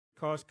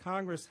because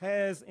Congress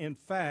has, in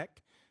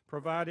fact,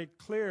 provided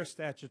clear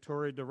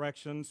statutory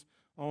directions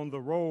on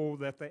the role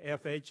that the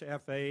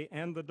FHFA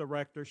and the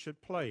director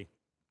should play.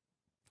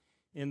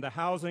 In the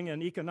Housing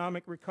and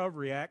Economic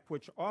Recovery Act,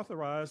 which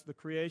authorized the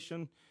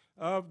creation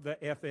of the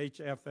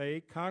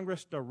FHFA,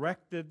 Congress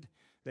directed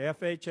the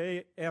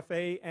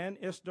FHFA and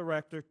its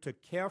director to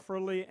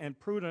carefully and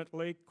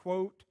prudently,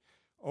 quote,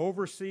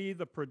 oversee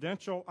the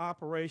prudential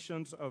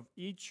operations of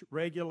each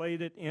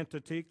regulated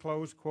entity,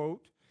 close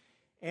quote,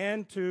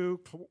 and to,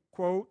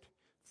 quote,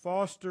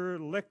 foster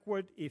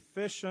liquid,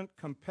 efficient,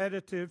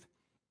 competitive,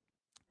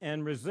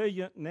 and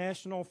resilient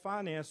national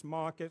finance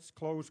markets,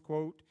 close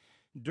quote,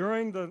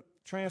 during the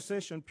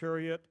transition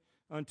period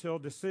until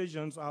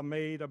decisions are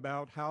made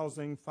about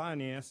housing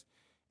finance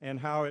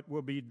and how it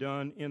will be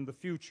done in the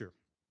future.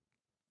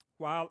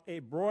 While a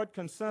broad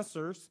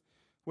consensus,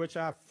 which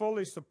I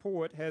fully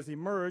support, has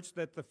emerged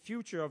that the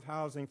future of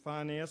housing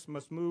finance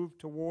must move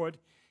toward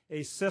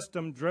a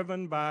system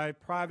driven by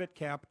private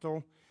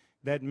capital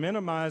that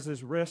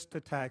minimizes risk to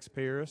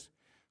taxpayers,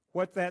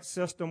 what that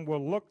system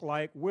will look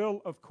like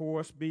will, of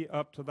course, be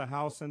up to the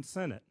House and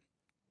Senate.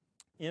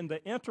 In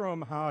the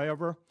interim,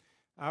 however,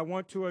 I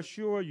want to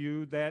assure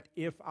you that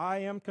if I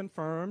am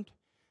confirmed,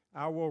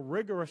 I will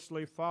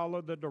rigorously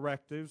follow the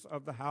directives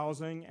of the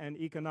Housing and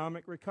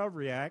Economic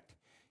Recovery Act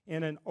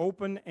in an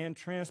open and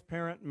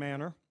transparent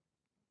manner,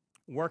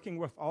 working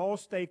with all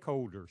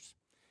stakeholders.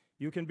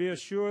 You can be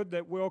assured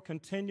that we'll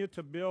continue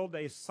to build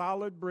a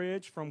solid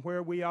bridge from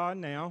where we are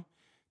now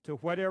to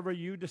whatever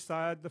you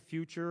decide the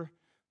future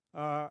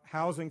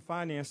housing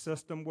finance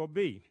system will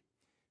be,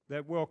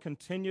 that we'll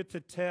continue to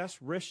test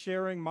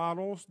risk-sharing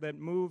models that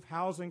move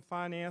housing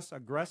finance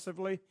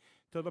aggressively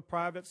to the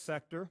private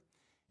sector,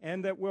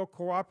 and that we'll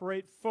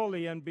cooperate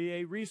fully and be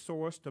a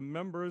resource to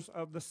members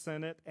of the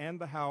Senate and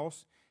the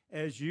House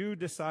as you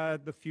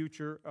decide the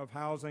future of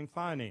housing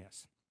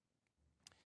finance.